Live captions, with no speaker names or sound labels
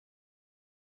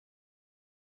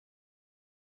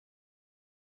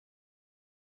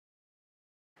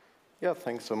Yeah,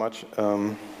 thanks so much.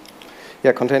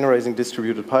 Yeah, containerizing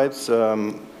distributed pipes.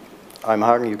 I'm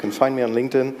Hagen. You can find me on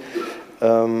LinkedIn.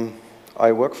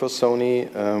 I work for Sony.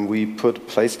 We put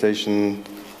PlayStation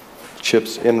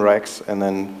chips in racks, and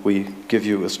then we give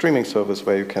you a streaming service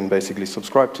where you can basically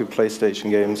subscribe to PlayStation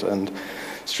games and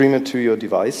stream it to your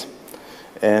device.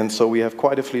 And so we have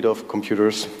quite a fleet of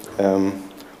computers.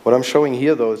 What I'm showing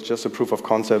here, though, is just a proof of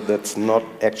concept that's not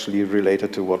actually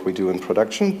related to what we do in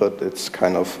production, but it's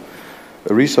kind of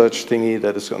a research thingy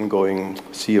that is ongoing,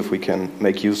 see if we can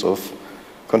make use of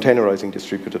containerizing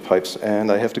distributed pipes.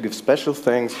 And I have to give special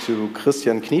thanks to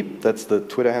Christian Kniep, that's the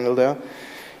Twitter handle there.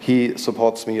 He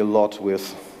supports me a lot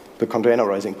with the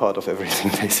containerizing part of everything,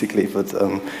 basically, but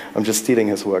I'm just stealing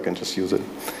his work and just use it.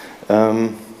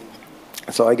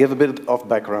 So I give a bit of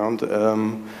background.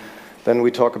 Then we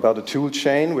talk about a tool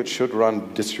chain, which should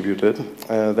run distributed.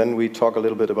 Then we talk a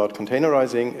little bit about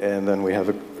containerizing, and then we have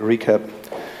a recap.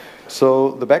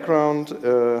 So the background,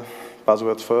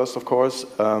 buzzwords first, of course.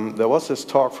 There was this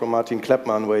talk from Martin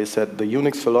Kleppmann where he said the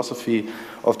Unix philosophy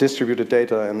of distributed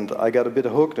data, and I got a bit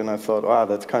hooked, and I thought, wow,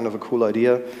 that's kind of a cool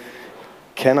idea.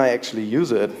 Can I actually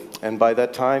use it? And by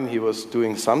that time, he was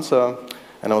doing Samza,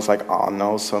 and I was like, oh,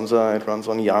 no, Samza, it runs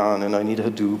on Yarn, and I need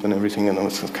Hadoop and everything, and I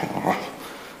was just kind of, oh,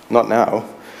 not now.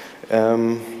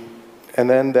 And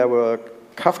then there were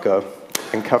Kafka.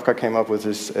 And Kafka came up with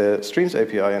this Streams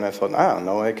API, and I thought,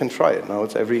 now I can try it. Now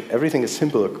it's everything is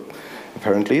simple,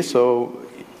 apparently. So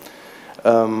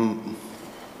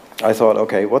I thought,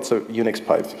 okay, what's a Unix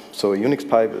pipe? So a Unix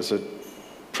pipe is a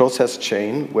process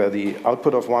chain where the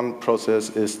output of one process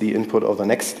is the input of the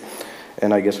next.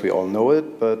 And I guess we all know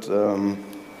it, but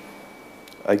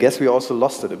I guess we also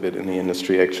lost it a bit in the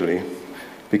industry, actually.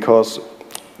 Because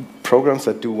programs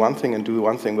that do one thing and do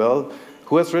one thing well,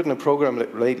 who has written a program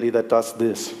lately that does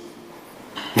this?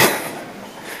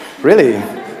 Really?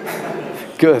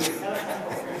 Good.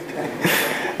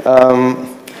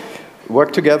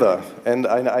 Work together. And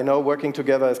I know working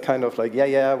together is kind of like,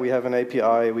 yeah, we have an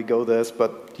API, we go this,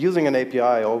 but using an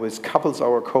API always couples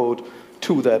our code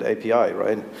to that API,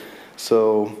 right?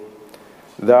 So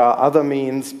there are other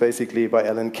means, basically by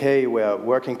LNK, where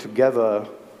working together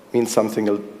means something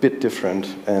a bit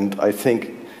different. And I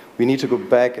think we need to go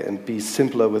back and be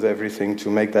simpler with everything to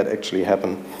make that actually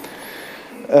happen.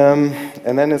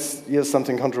 And then here's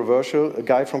something controversial. A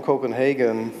guy from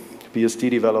Copenhagen,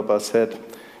 BSD developer, said,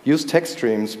 use text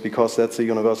streams because that's a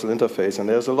universal interface. And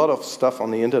there's a lot of stuff on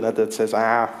the internet that says,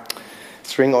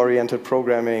 string-oriented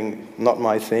programming, not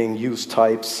my thing, use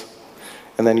types,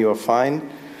 and then you're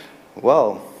fine.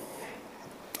 Well,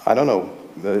 I don't know.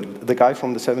 The guy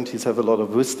from the 70s have a lot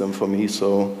of wisdom for me,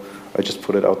 so I just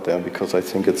put it out there because I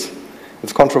think it's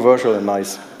controversial and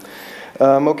nice.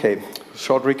 Okay,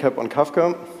 short recap on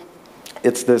Kafka.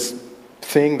 It's this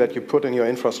thing that you put in your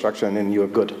infrastructure and then you're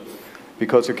good.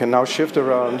 Because you can now shift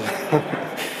around,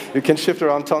 you can shift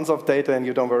around tons of data and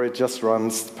you don't worry, it just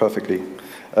runs perfectly.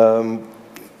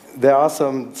 There are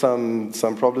some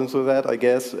problems with that, I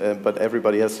guess, but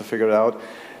everybody has to figure it out.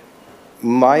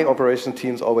 My operation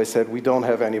teams always said, we don't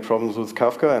have any problems with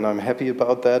Kafka, and I'm happy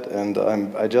about that, and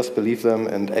I just believe them,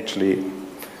 and actually,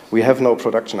 we have no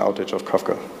production outage of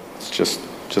Kafka. It's just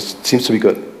seems to be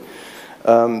good.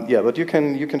 Yeah, but you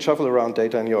can shuffle around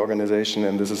data in your organization,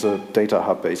 and this is a data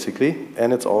hub, basically,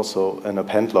 and it's also an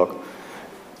append log.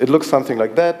 It looks something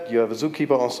like that. You have a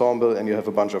zookeeper ensemble, and you have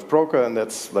a bunch of broker, and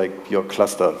that's like your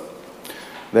cluster.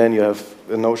 Then you have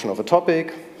a notion of a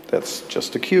topic. That's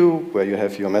just a queue where you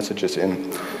have your messages in.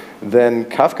 Then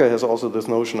Kafka has also this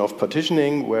notion of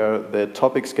partitioning where the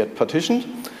topics get partitioned,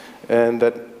 and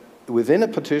that within a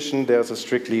partition there's a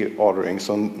strictly ordering.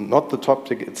 So not the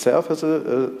topic itself has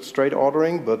a straight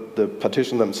ordering, but the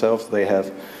partition themselves they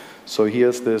have. So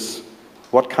here's this,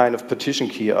 what kind of partition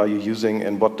key are you using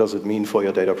and what does it mean for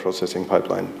your data processing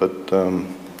pipeline? But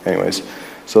anyways,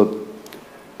 so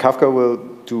Kafka will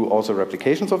do also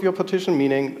replications of your partition,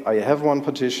 meaning I have one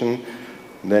partition,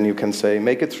 then you can say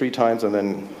make it 3 times and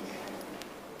then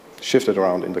shift it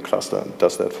around in the cluster. It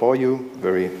does that for you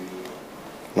very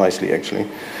nicely, actually.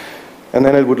 And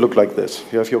then it would look like this.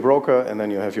 You have your broker, and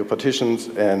then you have your partitions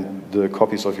and the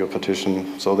copies of your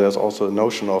partition. So there's also a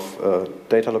notion of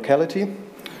data locality.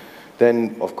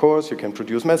 Then, of course, you can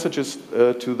produce messages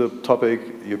to the topic.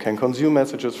 You can consume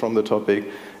messages from the topic.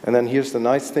 And then here's the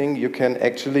nice thing. You can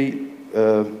actually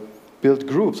build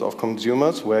groups of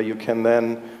consumers where you can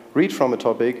then read from a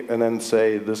topic and then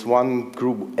say this one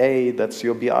group A, that's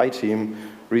your BI team,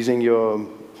 reading your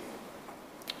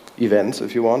events,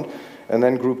 if you want. And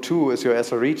then group 2 is your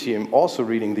SRE team, also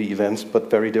reading the events, but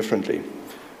very differently.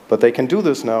 But they can do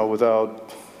this now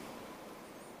without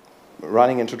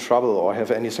running into trouble or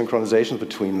have any synchronization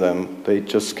between them. They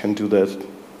just can do that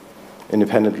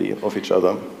independently of each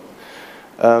other.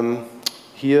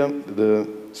 Here, the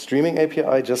streaming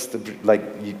API, just like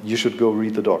you should go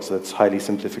read the docs. That's highly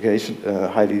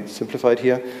simplified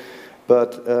here.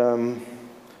 But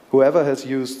whoever has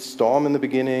used Storm in the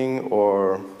beginning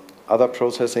or other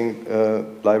processing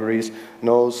libraries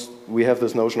knows we have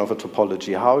this notion of a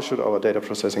topology. How should our data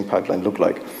processing pipeline look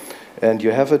like? And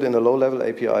you have it in a low-level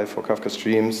API for Kafka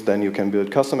Streams. Then you can build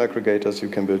custom aggregators. You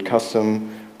can build custom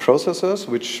processors,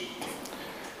 which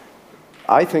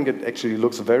I think it actually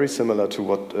looks very similar to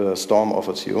what Storm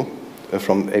offers you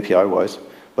from API-wise.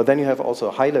 But then you have also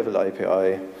a high-level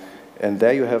API, and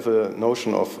there you have a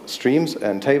notion of streams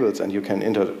and tables, and you can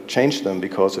interchange them,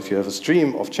 because if you have a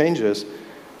stream of changes,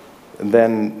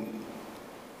 then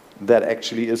that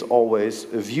actually is always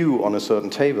a view on a certain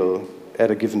table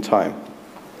at a given time.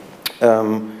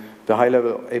 The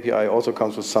high-level API also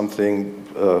comes with something,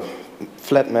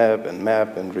 flat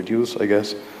map and reduce, I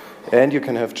guess. And you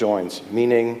can have joins,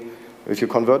 meaning if you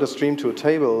convert a stream to a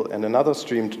table and another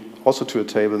stream also to a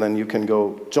table, then you can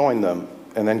go join them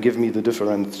and then give me the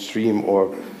different stream,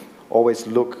 or always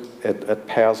look at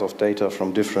pairs of data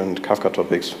from different Kafka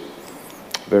topics.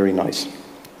 Very nice.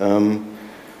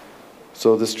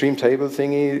 So the stream table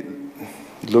thingy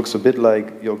looks a bit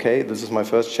like, okay, this is my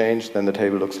first change, then the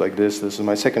table looks like this. This is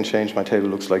my second change, my table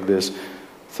looks like this.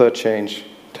 Third change,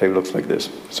 table looks like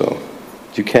this. So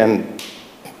you can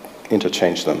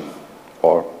interchange them,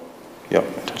 or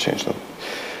interchange them.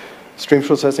 Stream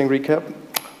processing recap.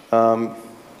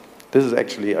 This is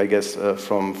actually, I guess,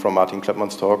 from Martin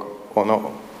Kleppmann's talk, or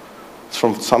no, it's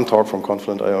from some talk from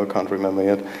Confluent, I can't remember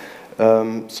yet.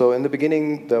 So in the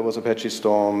beginning, there was Apache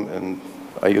Storm, and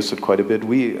I used it quite a bit.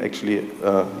 We actually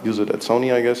use it at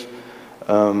Sony, I guess.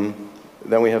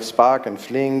 Then we have Spark and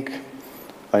Flink.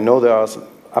 I know there are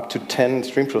up to 10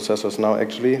 stream processors now,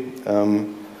 actually.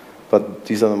 But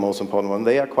these are the most important ones.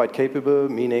 They are quite capable,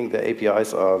 meaning the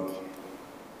APIs are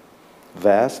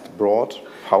vast, broad,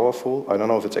 powerful. I don't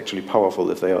know if it's actually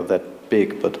powerful if they are that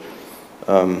big, but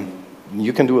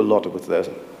you can do a lot with that.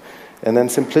 And then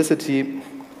simplicity.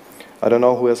 I don't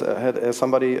know who has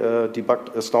somebody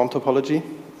debugged a Storm topology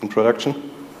in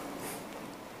production?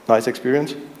 Nice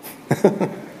experience?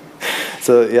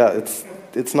 So yeah,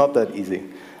 it's not that easy.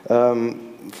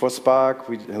 For Spark,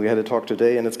 we had a talk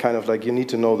today, and it's kind of like you need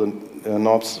to know the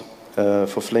knobs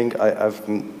for Flink. I've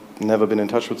never been in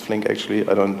touch with Flink, actually.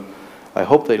 I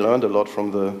hope they learned a lot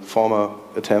from the former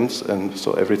attempts, and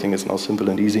so everything is now simple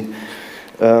and easy.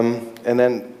 And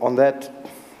then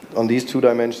on these two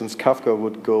dimensions, Kafka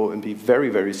would go and be very,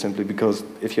 very simply, because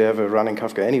if you have a running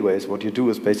Kafka anyways, what you do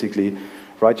is basically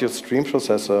write your stream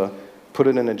processor, put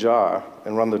it in a jar,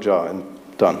 and run the jar, and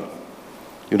done.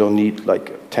 You don't need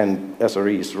like 10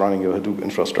 SREs running your Hadoop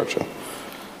infrastructure.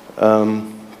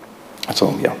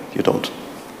 So yeah, you don't.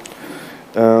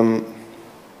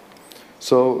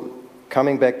 So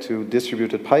coming back to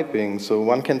distributed piping, so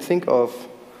one can think of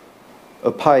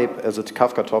a pipe as a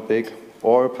Kafka topic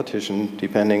or a partition,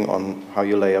 depending on how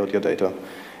you lay out your data,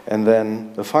 and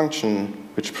then a function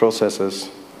which processes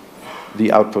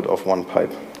the output of one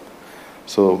pipe.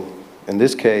 So in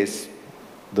this case,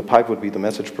 the pipe would be the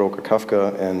message broker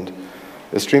Kafka, and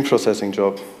a stream processing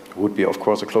job would be, of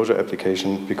course, a Clojure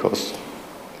application, because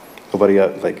nobody,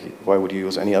 why would you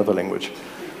use any other language?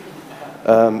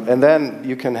 And then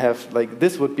you can have,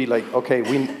 this would be like, okay,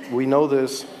 we know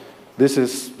this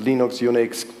is Linux,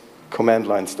 Unix, command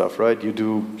line stuff, right? You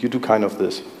do kind of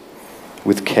this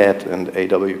with cat and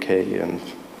awk and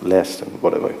lest and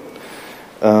whatever.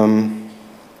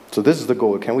 So this is the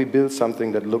goal. Can we build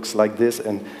something that looks like this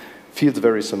and feels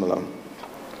very similar?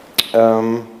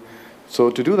 So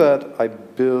to do that, I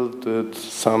built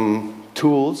some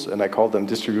tools, and I call them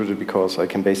distributed because I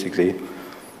can basically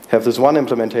have this one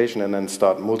implementation and then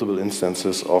start multiple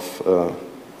instances of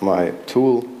my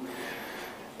tool.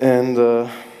 And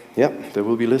yeah, there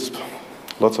will be Lisp,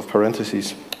 lots of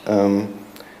parentheses.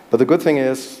 But the good thing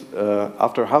is,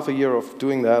 after half a year of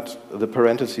doing that, the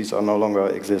parentheses are no longer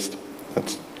exist.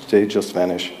 They just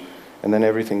vanish. And then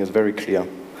everything is very clear.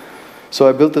 So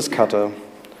I built this cutter.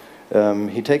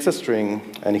 He takes a string,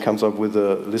 and he comes up with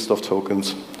a list of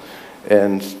tokens.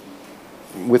 And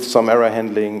with some error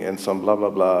handling and some blah, blah,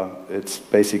 blah, it's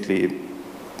basically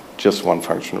just one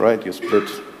function, right? You split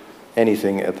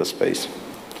anything at the space.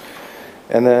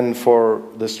 And then for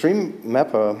the stream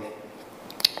mapper,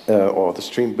 or the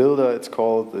stream builder, it's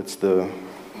called,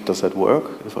 does that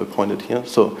work if I point it here?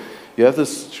 So you have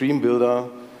this stream builder,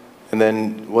 and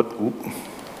then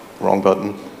wrong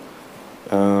button.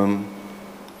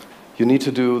 you need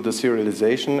to do the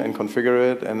serialization and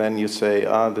configure it, and then you say,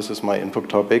 this is my input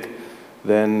topic.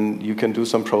 Then you can do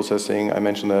some processing. I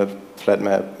mentioned that, flat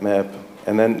map.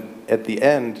 And then at the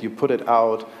end, you put it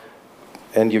out,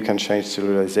 and you can change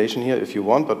serialization here if you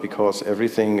want, but because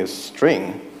everything is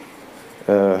string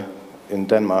in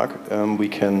Denmark,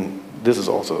 this is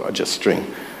also just string.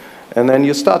 And then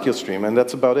you start your stream, and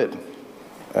that's about it.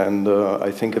 And I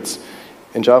think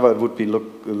in Java it would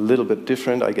look a little bit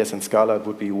different. I guess in Scala it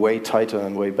would be way tighter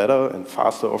and way better, and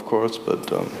faster, of course,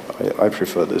 but I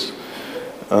prefer this.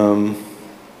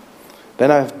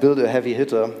 Then I've built a heavy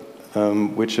hitter,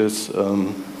 which is,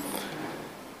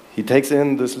 he takes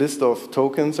in this list of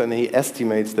tokens and he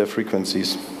estimates their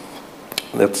frequencies.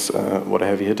 That's what a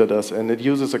heavy hitter does. And it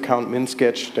uses a count min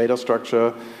sketch data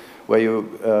structure where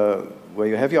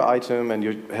you have your item and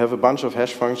you have a bunch of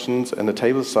hash functions and a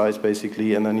table size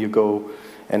basically, and then you go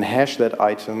and hash that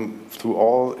item through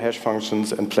all hash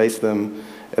functions and place them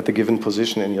at the given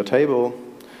position in your table.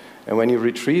 And when you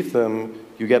retrieve them,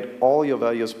 you get all your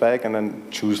values back and then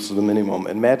choose the minimum.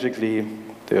 And magically,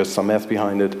 there's some math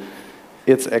behind it,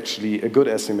 it's actually a good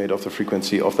estimate of the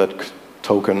frequency of that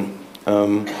token.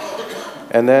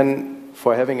 And then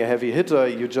for having a heavy hitter,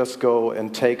 you just go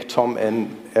and take tom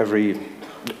n every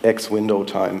x window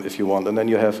time if you want. And then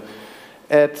you have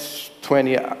at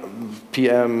 20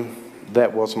 p.m.,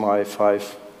 that was my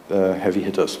 5 heavy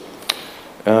hitters.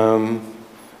 And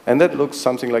that looks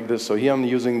something like this. So here I'm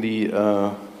using the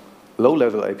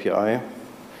low-level API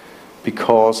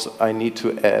because I need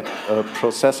to add a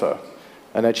processor.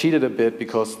 And I cheated a bit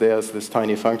because there's this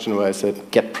tiny function where I said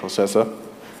get processor.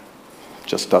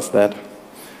 Just does that.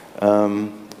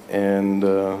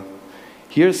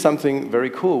 Here's something very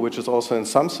cool, which is also in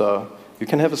Samza. You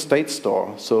can have a state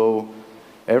store. So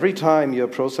every time your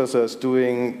processor is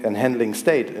doing and handling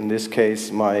state, in this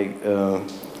case my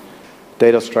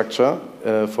data structure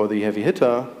for the heavy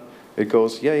hitter, it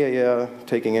goes, yeah,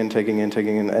 taking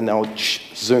in, and now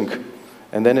sync.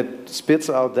 And then it spits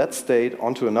out that state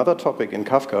onto another topic in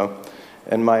Kafka,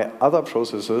 and my other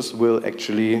processes will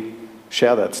actually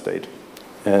share that state.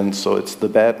 And so it's the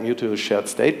bad mutual shared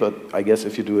state, but I guess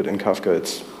if you do it in Kafka,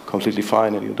 it's completely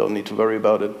fine and you don't need to worry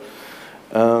about it.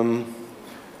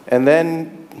 And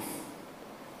then,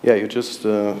 yeah, you just,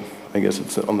 I guess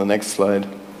it's on the next slide.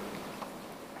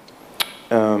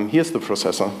 Here's the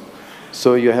processor.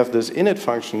 So you have this init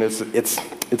function.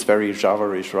 It's very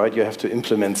Java-ish, right? You have to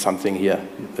implement something here,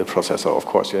 the processor, of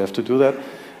course. You have to do that.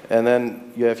 And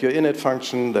then you have your init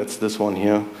function. That's this one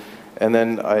here. And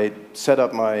then I set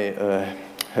up my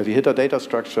heavy hitter data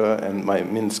structure and my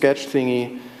min sketch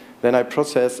thingy. Then I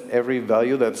process every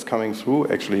value that's coming through,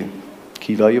 actually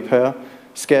key value pair,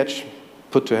 sketch,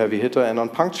 put to heavy hitter, and on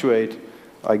punctuate,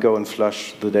 I go and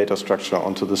flush the data structure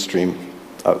onto the stream.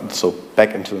 So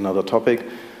back into another topic.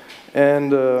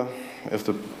 And if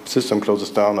the system closes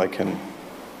down, I can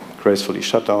gracefully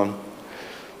shut down.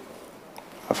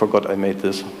 I forgot I made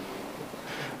this.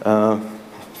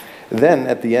 Then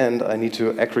at the end, I need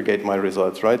to aggregate my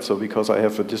results, right? So because I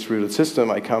have a distributed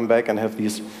system, I come back and have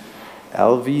these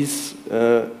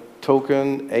LVs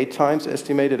token 8 times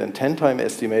estimated and 10 times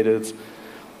estimated.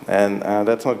 And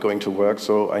that's not going to work.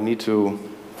 So I need to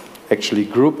actually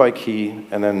group by key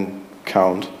and then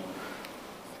count.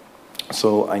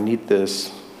 So I need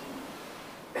this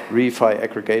refi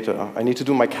aggregator. I need to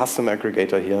do my custom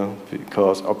aggregator here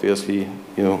because obviously,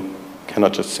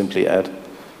 cannot just simply add.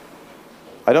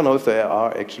 I don't know if there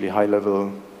are actually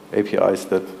high-level APIs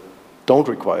that don't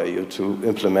require you to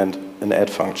implement an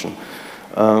add function.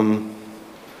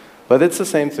 But it's the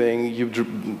same thing. You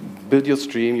build your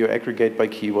stream, you aggregate by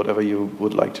key, whatever you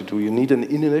would like to do. You need an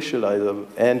initializer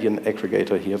and an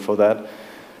aggregator here for that.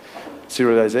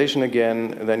 Serialization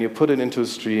again, and then you put it into a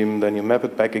stream, then you map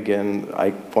it back again.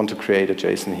 I want to create a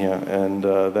JSON here, and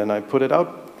then I put it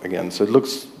out again. So it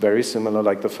looks very similar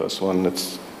like the first one.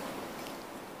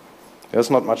 There's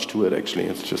not much to it, actually.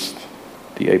 It's just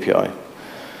the API.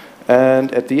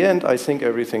 And at the end, I sync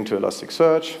everything to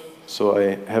Elasticsearch. So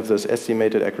I have this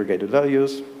estimated aggregated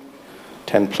values,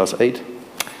 10 plus 8.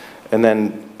 And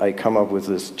then I come up with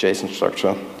this JSON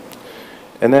structure.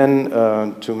 And then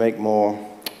to make more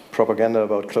propaganda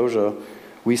about closure,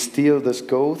 we steal this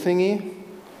Go thingy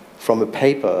from a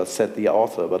paper, said the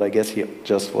author, but I guess he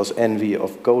just was envy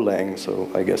of Golang, so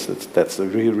I guess that's the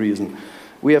real reason.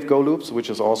 We have Go loops, which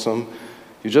is awesome.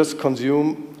 You just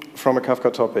consume from a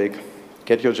Kafka topic,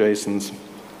 get your JSONs,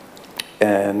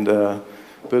 and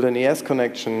build an ES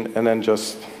connection, and then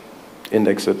just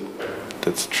index it.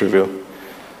 That's trivial.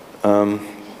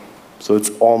 So it's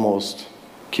almost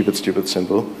keep it stupid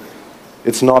simple.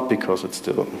 It's not because it's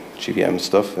still GVM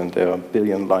stuff and there are a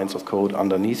billion lines of code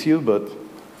underneath you, but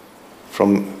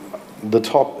from the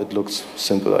top it looks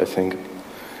simple, I think.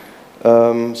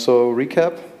 So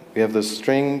recap, we have the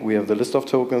string, we have the list of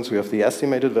tokens, we have the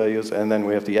estimated values, and then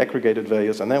we have the aggregated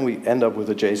values, and then we end up with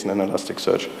a JSON and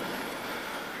Elasticsearch.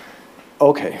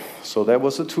 Okay, so that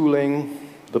was the tooling,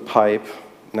 the pipe.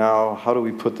 Now, how do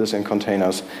we put this in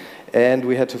containers? And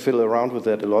we had to fiddle around with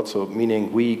that a lot, so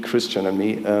meaning we, Christian and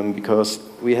me, because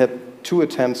we had 2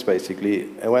 attempts, basically.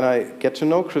 And when I get to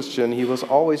know Christian, he was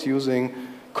always using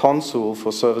console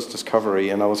for service discovery,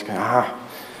 and I was like,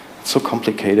 it's so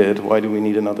complicated. Why do we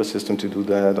need another system to do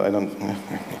that? I don't.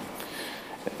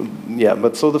 Yeah,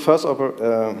 but so the first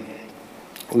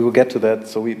we will get to that.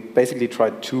 So we basically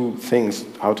tried 2 things,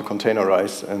 how to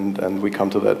containerize, and we come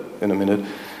to that in a minute.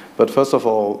 But first of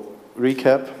all,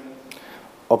 recap,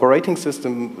 operating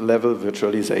system level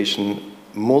virtualization,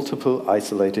 multiple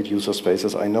isolated user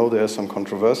spaces. I know there's some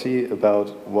controversy about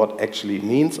what actually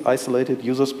means isolated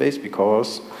user space,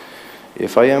 because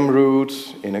if I am root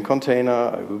in a container,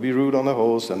 I will be root on a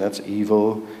host, and that's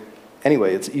evil.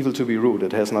 Anyway, it's evil to be root.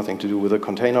 It has nothing to do with a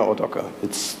container or Docker.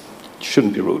 It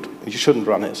shouldn't be root. You shouldn't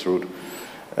run as root.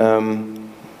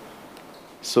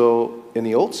 So in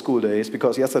the old school days,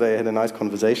 because yesterday I had a nice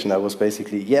conversation, I was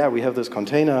basically, yeah, we have this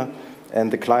container,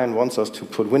 and the client wants us to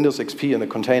put Windows XP in a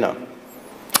container.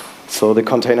 So the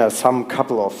container is some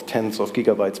couple of tens of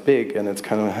gigabytes big, and it's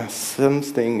kind of,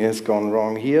 something has gone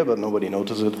wrong here, but nobody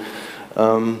noticed it.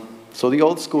 So the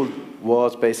old school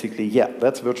was basically, yeah,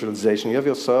 that's virtualization. You have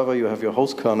your server, you have your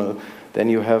host kernel, then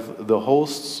you have the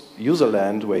host's user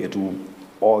land where you do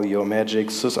all your magic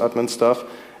sysadmin stuff,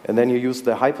 and then you use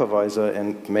the hypervisor,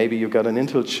 and maybe you got an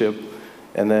Intel chip,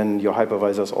 and then your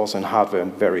hypervisor is also in hardware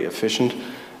and very efficient.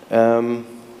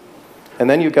 And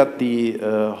then you got the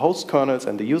host kernels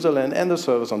and the user land and the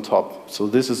servers on top. So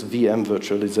this is VM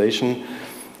virtualization.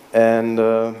 And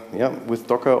yeah, with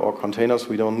Docker or containers,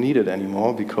 we don't need it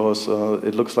anymore because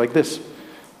it looks like this.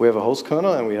 We have a host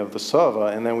kernel and we have the server,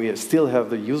 and then we still have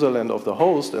the user land of the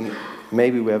host, and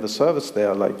maybe we have a service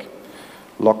there like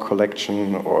log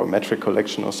collection or metric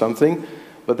collection or something.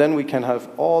 But then we can have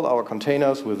all our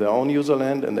containers with their own user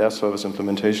land and their service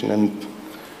implementation. And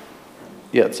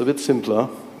yeah, it's a bit simpler,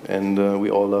 and we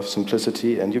all love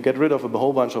simplicity. And you get rid of a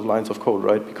whole bunch of lines of code,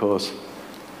 right? Because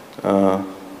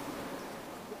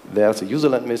there's a user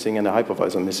land missing and a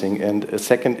hypervisor missing, and a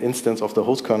second instance of the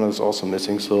host kernel is also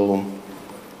missing. So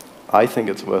I think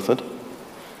it's worth it.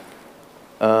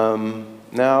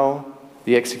 Now,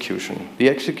 the execution. The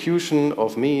execution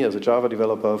of me as a Java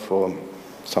developer for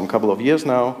some couple of years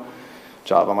now,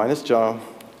 Java minus jar,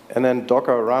 and then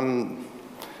Docker run.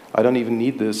 I don't even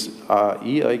need this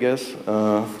RE, I guess.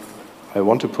 I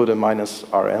want to put a minus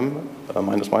RM,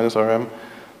 minus RM,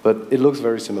 but it looks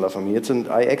very similar for me.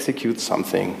 I execute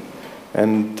something,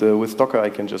 and with Docker I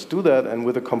can just do that, and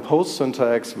with a compose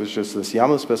syntax, which is this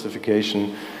YAML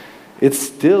specification, it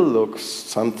still looks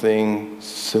something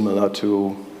similar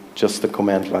to just the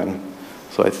command line.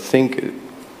 So I think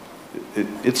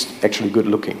it's actually good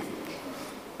looking.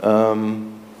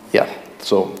 Yeah,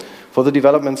 so for the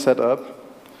development setup,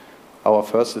 our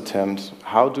first attempt,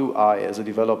 how do I, as a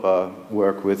developer,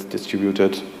 work with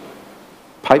distributed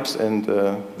pipes and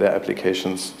their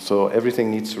applications? So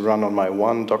everything needs to run on my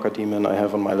one Docker daemon I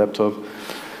have on my laptop.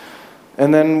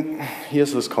 And then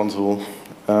here's this console.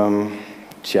 How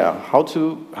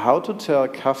to tell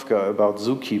Kafka about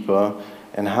Zookeeper,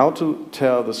 and how to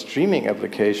tell the streaming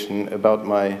application about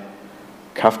my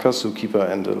Kafka, Zookeeper,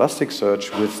 and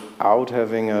Elasticsearch without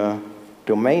having a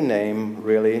domain name,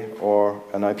 really, or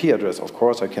an IP address. Of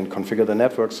course, I can configure the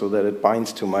network so that it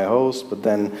binds to my host, but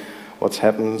then what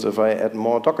happens if I add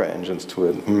more Docker engines to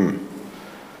it?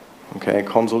 Okay,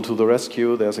 console to the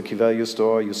rescue, there's a key value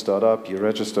store, you start up, you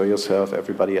register yourself,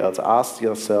 everybody else asks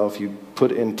yourself, you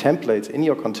put in templates in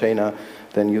your container,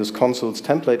 then use console's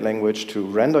template language to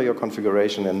render your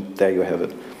configuration, and there you have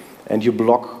it. And you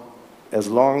block as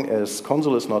long as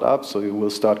console is not up, so you will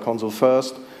start console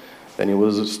first, then you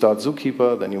will start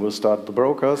Zookeeper, then you will start the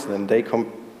brokers, then they come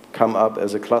up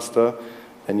as a cluster,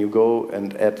 then you go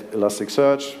and add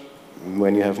Elasticsearch.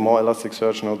 When you have more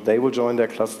Elasticsearch nodes, they will join their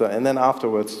cluster, and then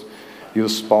afterwards you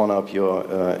spawn up your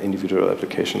individual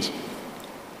applications.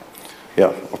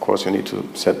 Yeah, of course you need to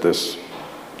set this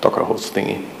Docker host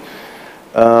thingy.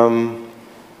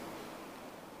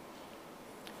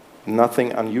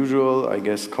 Nothing unusual, I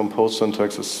guess compose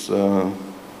syntax is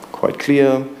quite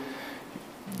clear.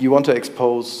 You want to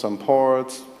expose some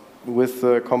ports with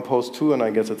compose 2, and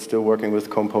I guess it's still working with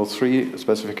compose 3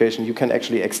 specification. You can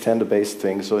actually extend the base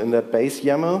thing. So in that base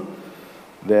YAML,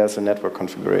 there's a network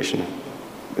configuration.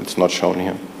 it's not shown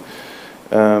here.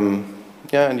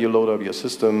 Yeah, and you load up your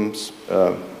systems.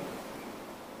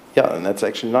 Yeah, and that's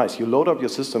actually nice. You load up your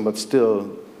system, but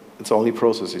still, it's only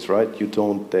processes, right?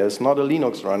 There's not a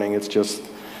Linux running, it's just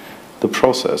the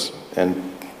process, and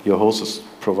your host is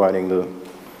providing the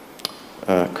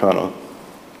kernel.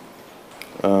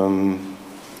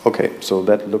 Okay, so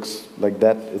that looks like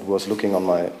that. It was looking on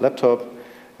my laptop.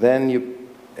 Then you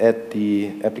add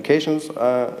the applications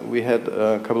we had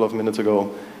a couple of minutes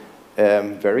ago.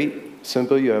 Very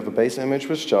simple. You have a base image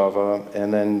with Java,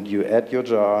 and then you add your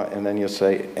jar, and then you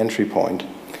say entry point.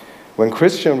 When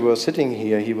Christian was sitting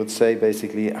here, he would say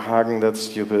basically, Hagen, that's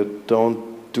stupid.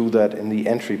 Don't do that in the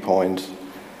entry point.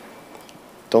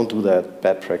 Don't do that,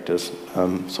 bad practice.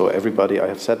 So everybody, I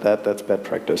have said that, that's bad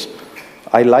practice.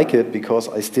 I like it because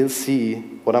I still see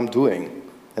what I'm doing.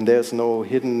 And there's no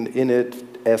hidden init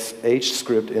sh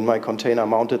script in my container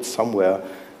mounted somewhere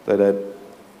that it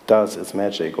does its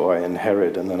magic, or I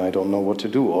inherit and then I don't know what to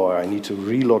do, or I need to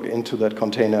relog into that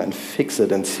container and fix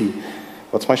it and see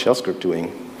what's my shell script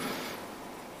doing.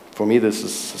 For me, this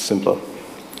is simpler.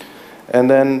 And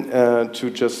then to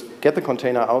just get the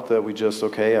container out there, we just,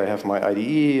 okay, I have my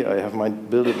IDE, I have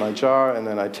built my jar, and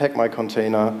then I tag my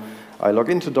container, I log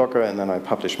into Docker, and then I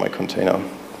publish my container.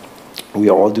 We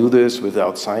all do this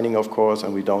without signing, of course,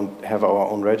 and we don't have our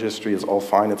own registry. It's all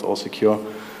fine, it's all secure.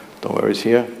 Don't worry, it's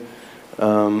here.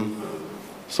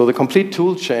 So the complete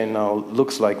tool chain now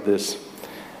looks like this.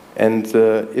 And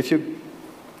if you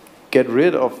get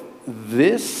rid of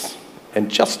this and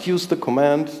just use the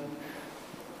command,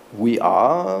 we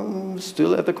are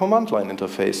still at the command line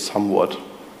interface somewhat.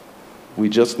 We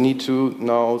just need to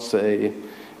now say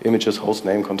images, host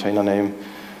name, container name.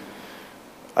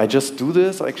 I just do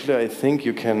this. Actually, I think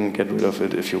you can get rid of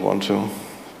it if you want to.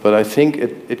 But I think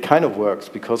it kind of works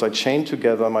because I chained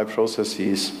together my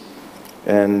processes,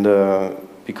 and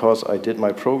because I did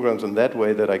my programs in that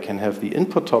way that I can have the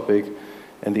input topic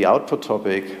and the output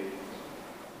topic.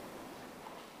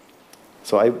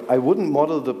 So I wouldn't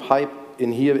model the pipe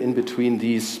in here in between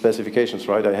these specifications,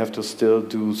 right? I have to still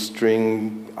do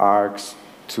string args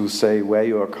to say where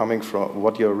you are coming from,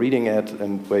 what you're reading at,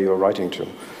 and where you're writing to.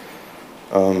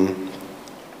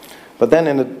 But then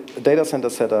in a data center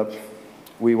setup,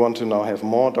 we want to now have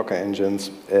more Docker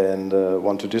engines and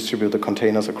want to distribute the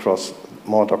containers across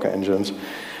more Docker engines.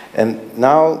 And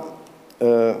now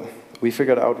we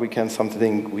figured out we can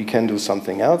do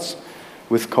something else.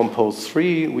 With Compose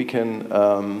 3, we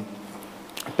can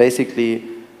basically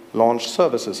launch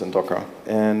services in Docker.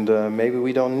 And maybe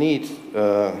we don't need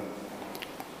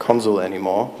console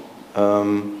anymore.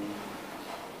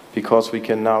 Because we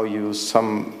can now use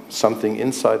something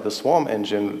inside the Swarm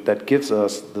engine that gives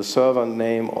us the server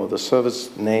name or the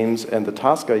service names and the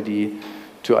task ID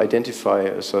to identify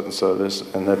a certain service,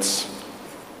 and that's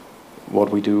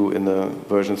what we do in the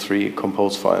version 3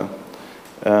 compose file.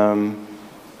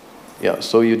 Yeah,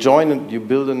 so you join and you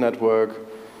build a network,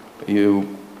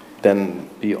 you then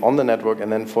be on the network, and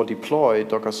then for deploy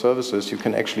Docker services, you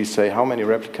can actually say how many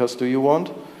replicas do you want,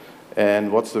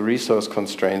 and what's the resource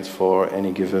constraints for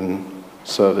any given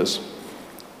service.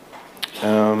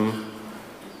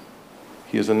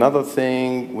 Here's another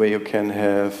thing where you can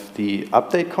have the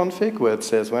update config, where it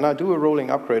says, when I do a rolling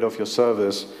upgrade of your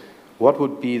service, what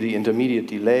would be the intermediate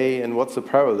delay and what's the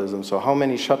parallelism? So how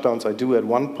many shutdowns I do at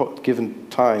one given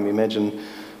time. Imagine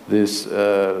this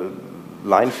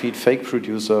line feed fake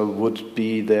producer would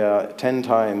be there 10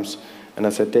 times, and I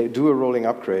said, they do a rolling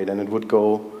upgrade, and it would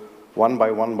go one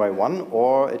by one by one,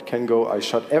 or it can go, I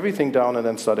shut everything down and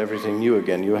then start everything new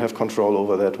again. You have control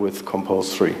over that with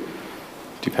Compose 3.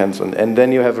 Depends on, and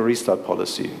then you have a restart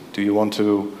policy. Do you want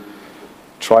to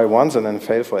try once and then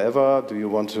fail forever? Do you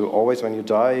want to always, when you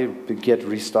die, get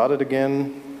restarted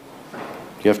again?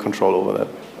 You have control over that.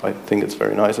 I think it's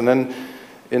very nice. And then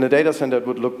in a data center, it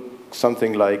would look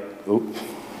something like,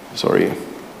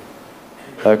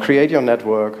 create your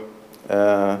network,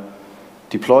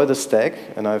 deploy the stack,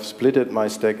 and I've splitted my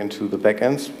stack into the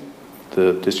backends,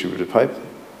 the distributed pipe,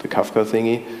 the Kafka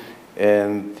thingy,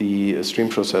 and the stream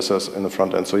processors in the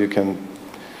front end. So you can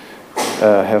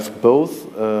have both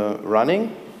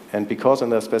running, and because in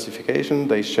their specification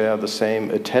they share the same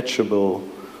attachable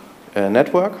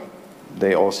network,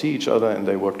 they all see each other and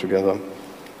they work together.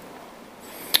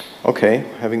 Okay,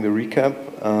 having the recap.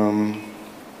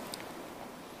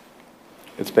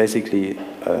 It's basically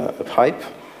a pipe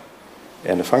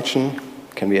and a function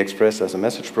can be expressed as a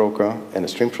message broker and a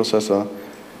stream processor,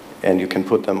 and you can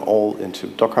put them all into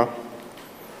Docker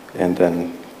and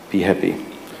then be happy.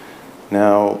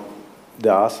 Now,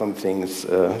 there are some things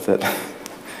that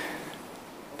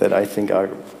I think are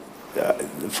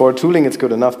For tooling, it's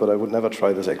good enough, but I would never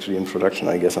try this actually in production,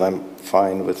 I guess, and I'm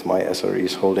fine with my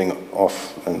SREs holding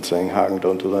off and saying, Hagen,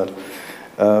 don't do that.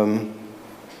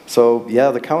 So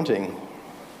yeah, the counting.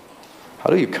 How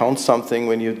do you count something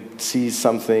when you see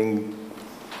something?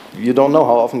 You don't know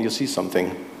how often you see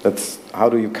something. That's how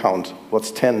do you count?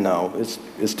 What's 10 now? Is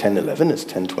 10 11? Is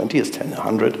 10 20? Is 10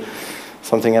 100?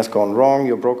 Something has gone wrong.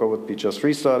 Your broker would be just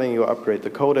restarting. You upgrade the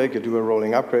codec. You do a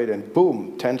rolling upgrade, and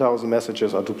boom, 10,000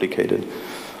 messages are duplicated.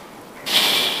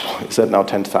 Is that now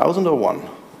 10,000 or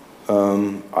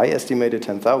 1? I estimated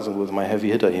 10,000 with my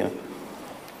heavy hitter here.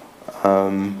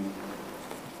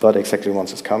 But exactly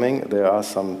once is coming. There are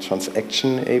some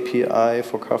transaction API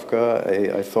for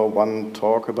Kafka. I saw one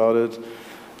talk about it.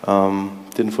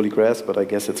 Didn't fully grasp, but I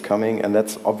guess it's coming. And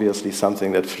that's obviously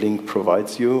something that Flink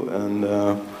provides you.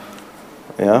 And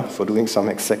yeah, for doing some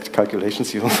exact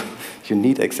calculations, you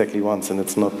need exactly once. And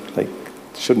it's not like,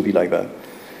 it shouldn't be like that.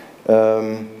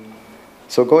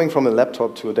 So going from a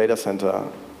laptop to a data center,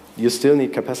 you still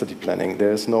need capacity planning.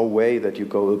 There's no way that you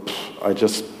go, I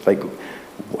just, like,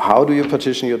 how do you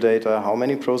partition your data? How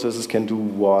many processes can do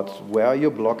what? Where are you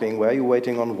blocking? Where are you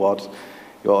waiting on what?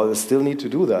 You still need to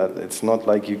do that. It's not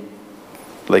like you,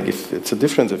 like if it's a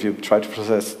difference if you try to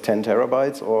process 10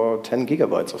 terabytes or 10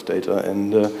 gigabytes of data.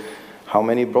 And how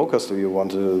many brokers do you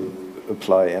want to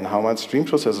apply? And how much stream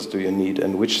processors do you need?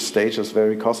 And which stage is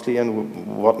very costly and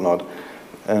whatnot?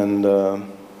 And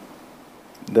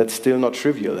that's still not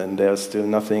trivial, and there's still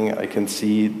nothing I can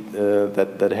see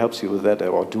that helps you with that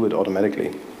or do it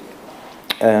automatically.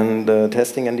 And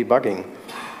testing and debugging.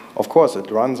 Of course, it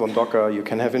runs on Docker. You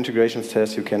can have integrations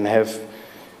tests. You can have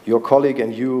your colleague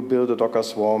and you build a Docker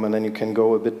swarm, and then you can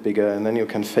go a bit bigger, and then you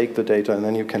can fake the data, and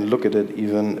then you can look at it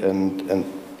even, and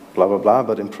blah, blah, blah.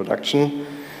 But in production,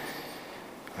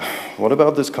 what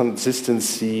about this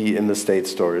consistency in the state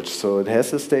storage? So it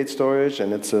has a state storage,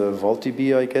 and it's a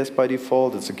VaultDB, I guess, by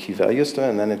default. It's a key value store,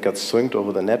 and then it got synced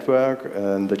over the network,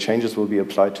 and the changes will be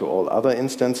applied to all other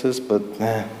instances, but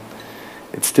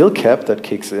it's still cap that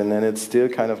kicks in, and it's still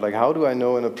kind of like, how do I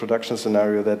know in a production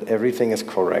scenario that everything is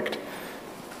correct?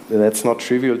 That's not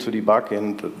trivial to debug,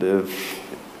 and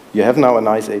you have now a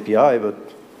nice API, but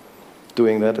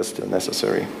doing that is still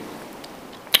necessary.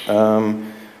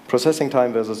 Processing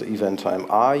time versus event time.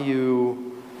 Are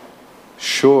you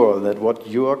sure that what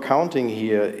you are counting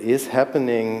here is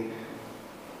happening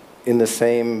in the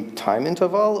same time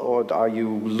interval, or are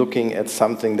you looking at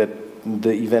something that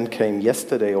the event came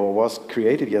yesterday or was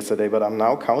created yesterday, but I'm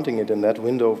now counting it in that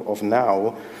window of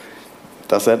now?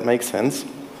 Does that make sense?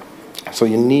 So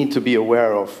you need to be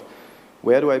aware of,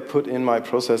 where do I put in my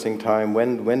processing time?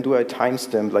 When do I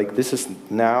timestamp? Like, this is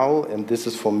now, and this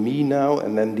is for me now,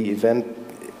 and then the event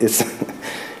is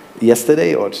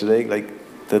yesterday or today. Like,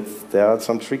 there are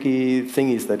some tricky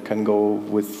thingies that can go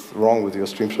wrong with your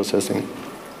stream processing.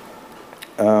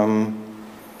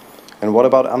 And what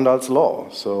about Amdahl's law?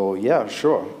 So yeah,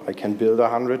 sure, I can build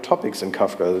 100 topics in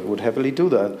Kafka. It would happily do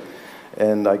that.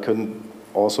 And I could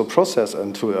also process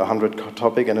into 100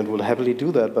 topic, and it will happily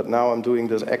do that. But now I'm doing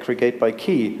this aggregate by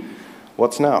key.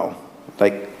 What's now?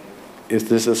 Like, is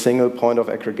this a single point of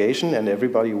aggregation, and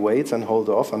everybody waits and holds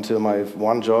off until my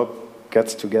one job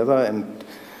gets together and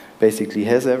basically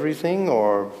has everything?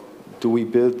 Or do we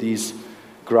build these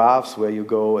graphs where you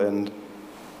go and,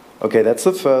 okay, that's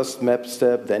the first map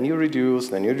step, then you reduce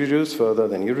further,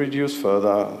 then you reduce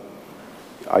further.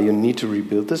 You need to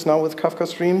rebuild this now with Kafka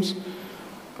streams?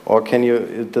 Or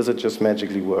does it just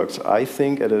magically work? I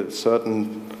think at a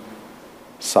certain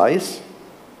size,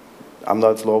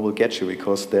 Amdahl's law will get you,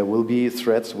 because there will be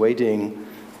threads waiting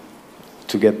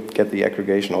to get the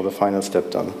aggregation or the final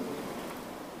step done.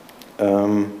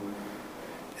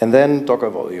 And then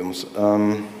Docker volumes.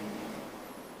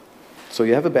 So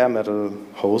you have a bare metal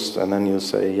host, and then you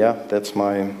say, yeah, that's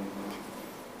my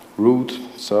root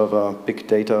server big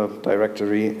data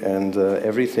directory, and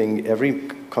every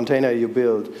container you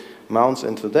build mounts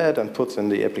into that and puts in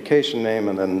the application name,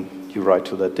 and then you write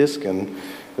to that disk. And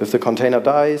if the container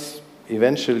dies,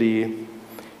 eventually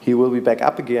he will be back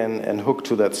up again and hooked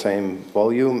to that same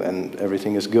volume, and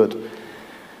everything is good.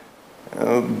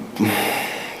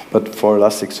 But for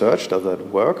Elasticsearch, does that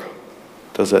work?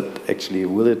 Does that actually,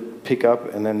 will it pick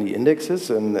up and then the indexes,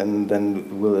 and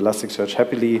then will Elasticsearch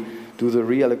happily do the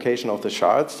reallocation of the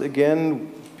shards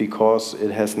again, because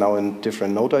it has now a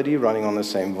different node ID running on the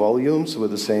same volumes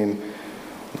with the same?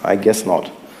 I guess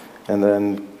not. And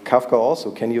then Kafka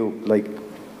also, can you, like,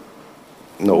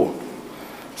 no.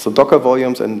 So Docker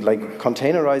volumes and like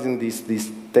containerizing these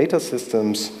data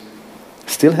systems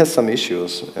still has some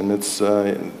issues, and it's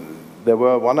there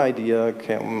were one idea,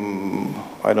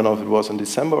 I don't know if it was in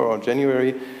December or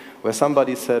January, where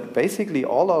somebody said, basically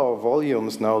all our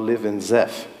volumes now live in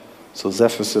Zeph. So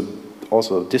Zeph is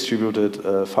also a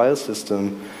distributed file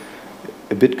system,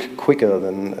 a bit quicker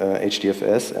than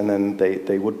HDFS, and then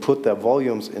they would put their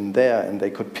volumes in there, and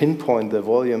they could pinpoint the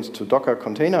volumes to Docker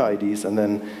container IDs, and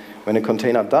then when a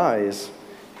container dies,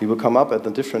 he will come up at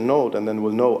a different node, and then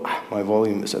will know, my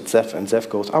volume is at Zeph, and Zeph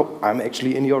goes, oh, I'm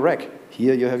actually in your rack.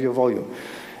 Here you have your volume.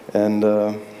 And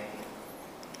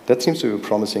that seems to be a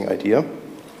promising idea.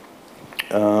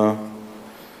 I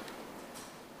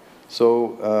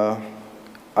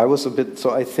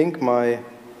think my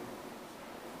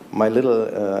little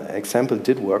example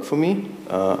did work for me.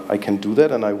 I can do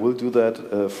that, and I will do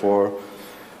that for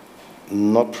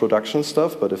not production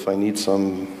stuff, but if I need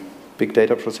some big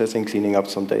data processing, cleaning up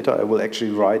some data, I will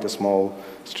actually write a small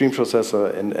stream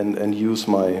processor and use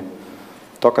my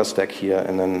Docker stack here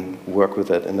and then work with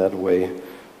that in that way.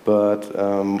 But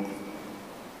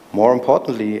more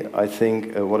importantly, I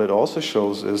think what it also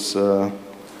shows is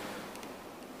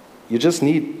you just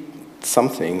need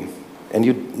something. And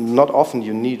not often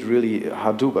you need really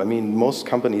Hadoop. I mean, most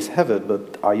companies have it,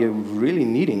 but are you really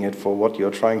needing it for what you're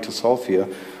trying to solve here?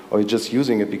 Or you're just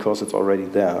using it because it's already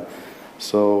there?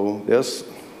 So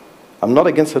I'm not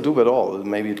against Hadoop at all.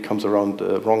 Maybe it comes around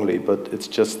wrongly, but it's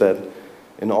just that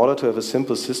in order to have a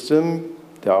simple system,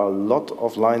 there are a lot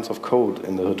of lines of code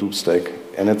in the Hadoop stack,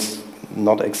 and it's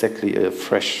not exactly a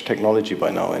fresh technology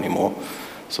by now anymore.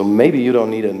 So maybe you don't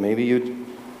need it. Maybe you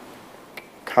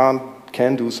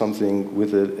can do something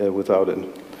with it without it.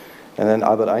 And then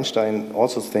Albert Einstein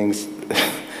also thinks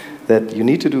that you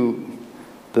need to do,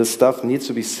 the stuff needs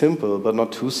to be simple, but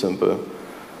not too simple.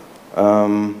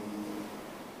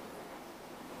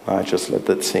 I just let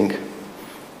that sink.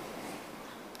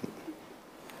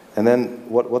 And then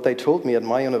what they told me at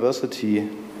my university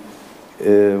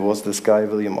was this guy,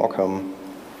 William Ockham,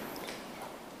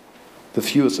 the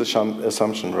fewest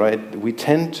assumption, right? We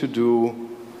tend to do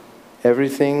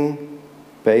everything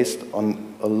based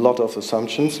on a lot of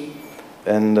assumptions,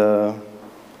 and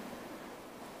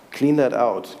clean that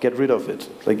out, get rid of it.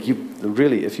 Like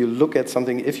really, if you look at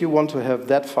something, if you want to have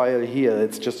that file here,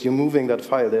 it's just you're moving that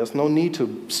file. There's no need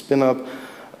to spin up,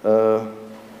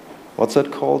 what's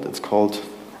that called? It's called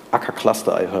Akka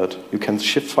cluster, I heard. You can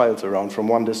shift files around from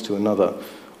one disk to another.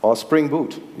 Or Spring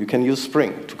Boot, you can use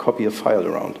Spring to copy a file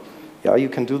around. Yeah, you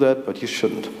can do that, but you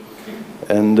shouldn't.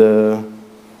 And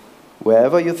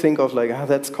wherever you think of like,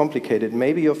 that's complicated,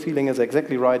 maybe your feeling is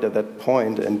exactly right at that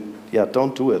point, and yeah,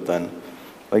 don't do it then.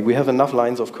 Like, we have enough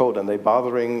lines of code, and they're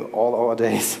bothering all our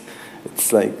days.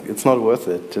 It's like, it's not worth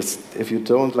it. Just, if you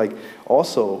don't, like,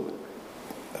 also,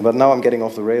 but now I'm getting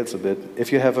off the rails a bit.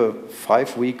 If you have a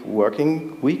 5-week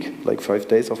working week, like 5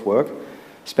 days of work,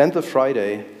 spend the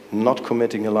Friday not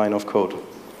committing a line of code.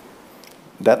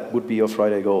 That would be your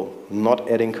Friday goal, not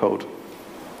adding code.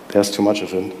 There's too much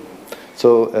of it.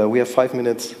 So we have 5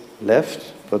 minutes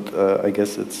left, but I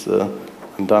guess it's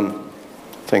I'm done.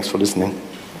 Thanks for listening.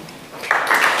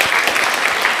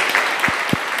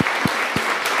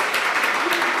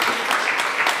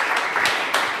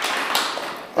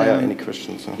 Any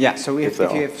questions? Yeah, so if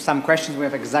you have some questions, we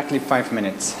have exactly 5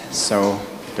 minutes. So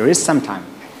there is some time.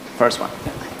 First one.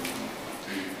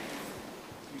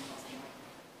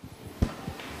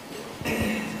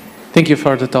 Thank you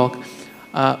for the talk.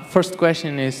 First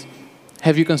question is,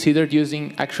 have you considered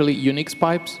using actually Unix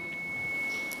pipes?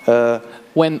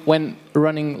 When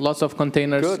running lots of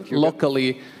containers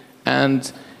locally,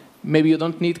 and maybe you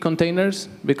don't need containers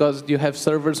because you have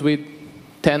servers with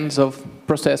tens of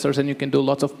processors and you can do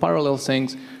lots of parallel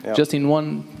things just in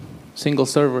one single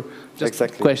server. Just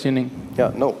questioning.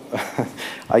 Yeah, no.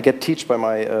 I get taught by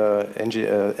my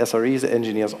SRE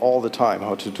engineers all the time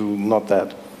how to do not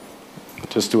that.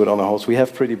 Just do it on a host. We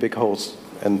have pretty big hosts,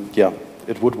 and yeah,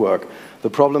 it would work. The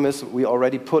problem is we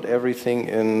already put everything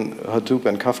in Hadoop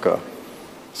and Kafka.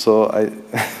 So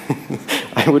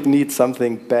I would need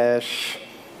something bash,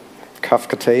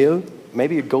 Kafka tail.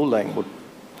 Maybe a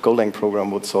Golang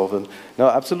program would solve it. No,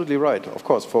 absolutely right. Of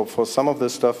course, for some of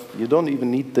this stuff, you don't even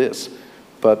need this.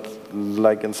 But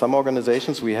like in some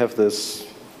organizations, we have this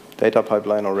data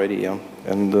pipeline already, yeah?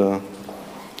 And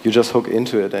you just hook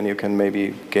into it, and you can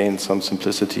maybe gain some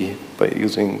simplicity by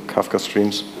using Kafka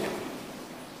streams.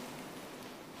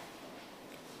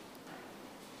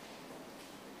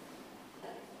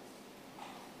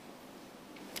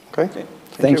 Okay.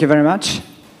 Thank you very much.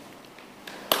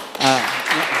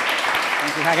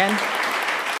 Thank you, Hagen.